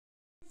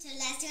to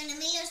Leslie and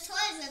Emilio's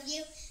Toys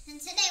Review, and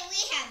today we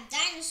have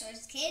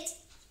dinosaurs, kids.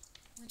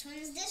 Which one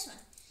is this one?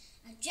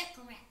 A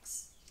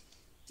Gecorex.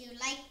 Do you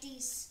like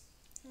these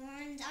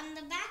horns on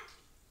the back?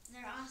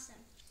 They're awesome.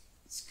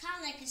 It's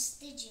kind of like a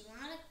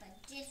Stygimodic,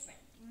 but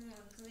different.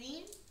 More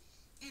green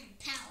and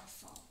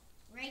powerful.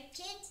 Right,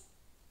 kids?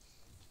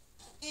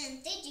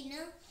 And did you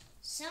know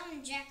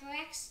some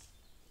Gecorex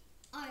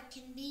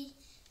can be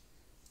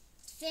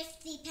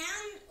 50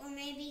 pounds or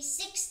maybe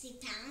 60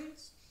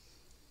 pounds?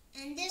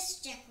 And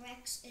this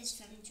Gecorex is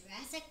from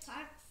Jurassic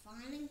Park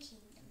Fallen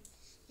Kingdom.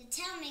 The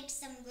tail makes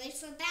them great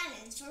for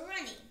balance for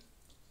running.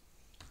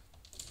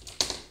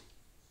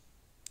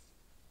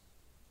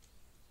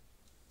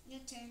 Your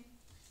turn.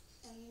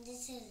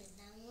 This is a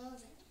Dinosaur.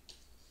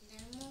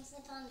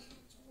 Dinosaur don't have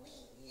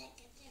wings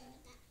like a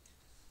pterodactyl.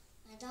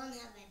 I don't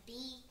have a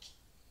beak.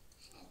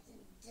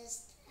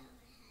 Just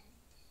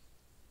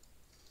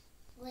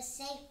what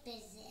shape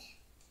is it?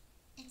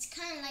 It's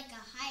kind of like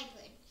a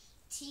hybrid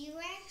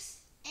T-Rex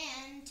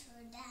and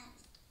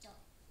pterodactyl.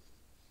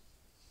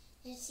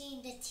 You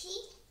see the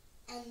teeth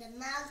and the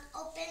mouth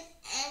open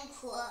and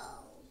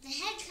closed. The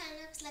head kind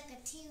of looks like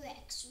a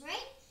T-Rex,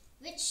 right?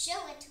 Let's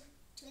show it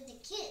to the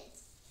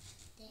kids.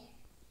 There.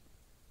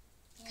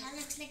 Kind of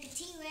looks like a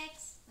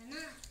T-Rex, but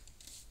not.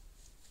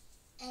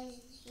 And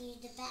here's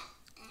the back.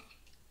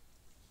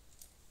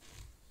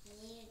 And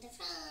here's the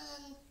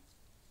front.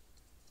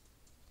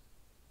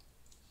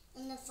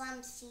 And the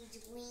front sees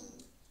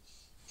wings.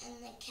 And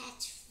they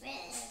catch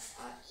fish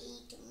or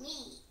eat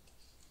meat.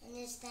 And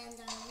they stand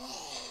on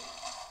legs.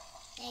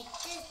 Like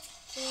this.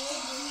 Did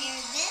you hear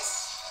this?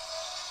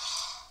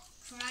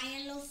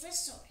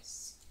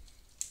 Cryolophosaurus.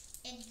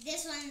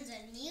 This one's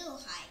a new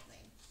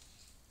hybrid.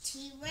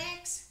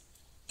 T-Rex,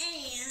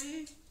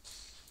 and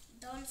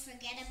don't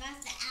forget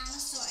about the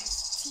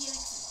Allosaurus.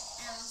 T-Rex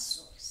and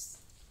Allosaurus.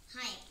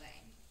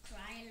 Hybrid.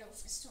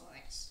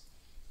 Cryolophosaurus.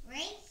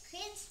 Right,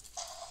 kids?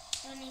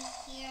 Don't you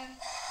hear?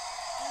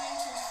 Don't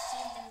you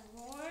see the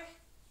roar?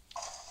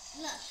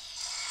 Look.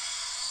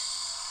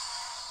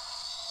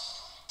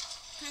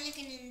 Kind of like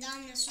an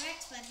Indominus Rex,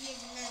 but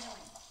here's another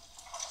one.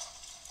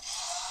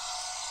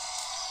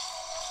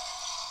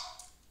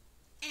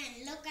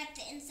 And look at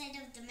the inside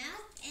of the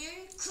mouth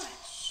and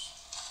crush.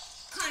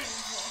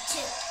 Carnivore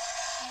too.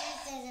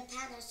 This is a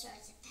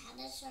Palosaurus. A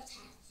Palosaurus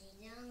has a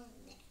long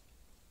neck.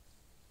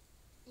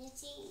 You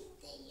see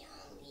the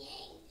young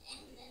yang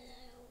and the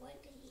little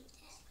wiggly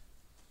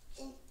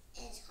tail.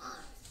 It's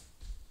hard.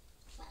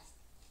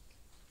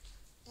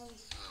 And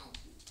has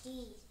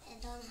these. It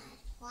don't have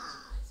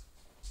claws.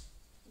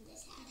 And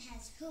this It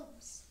has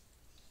hooves.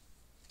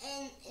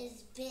 And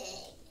is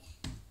big.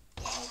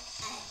 Like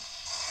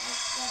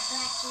the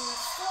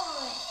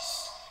Brachiosaurus.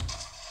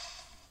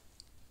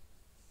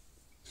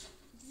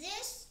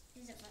 This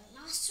is a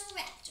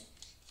Velociraptor,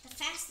 the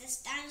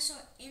fastest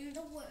dinosaur in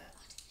the world.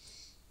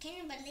 Can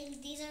you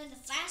believe these are the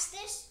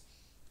fastest?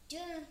 Do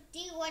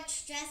you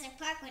watch Jurassic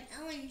Park when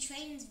Owen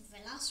trains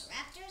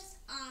Velociraptors?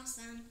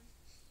 Awesome.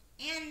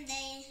 And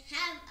they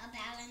have a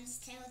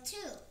balanced tail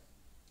too.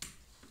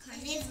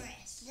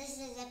 Carnivorous. This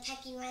is a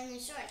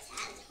Pachyrhinosaurus.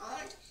 Has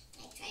horns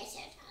like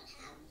Triceratops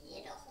have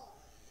little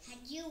horns.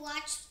 Had you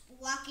watched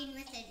Walking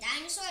with the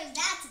Dinosaurs?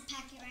 That's a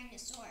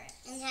Pachyrhinosaurus.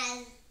 And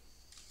has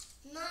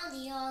not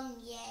young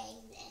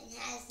legs and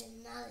has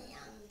another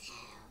young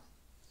tail.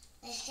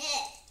 The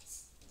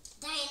hips.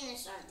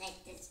 Dinosaurs like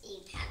this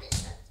eat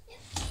dinosaurs.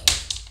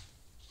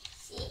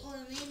 See? Or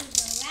maybe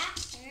the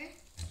raptor.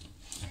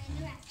 Try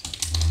the raptor.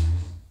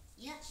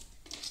 Yep.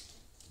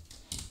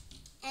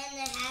 And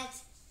it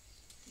has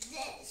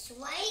this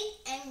white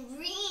and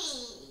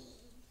green.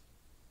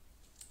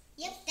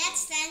 Yep,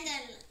 that's the end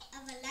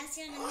of a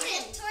lesson in the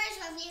Toys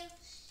Review.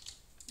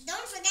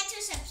 Don't forget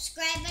to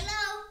subscribe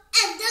below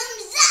And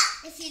thumbs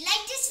up if you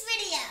like this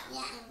video.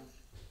 Yeah.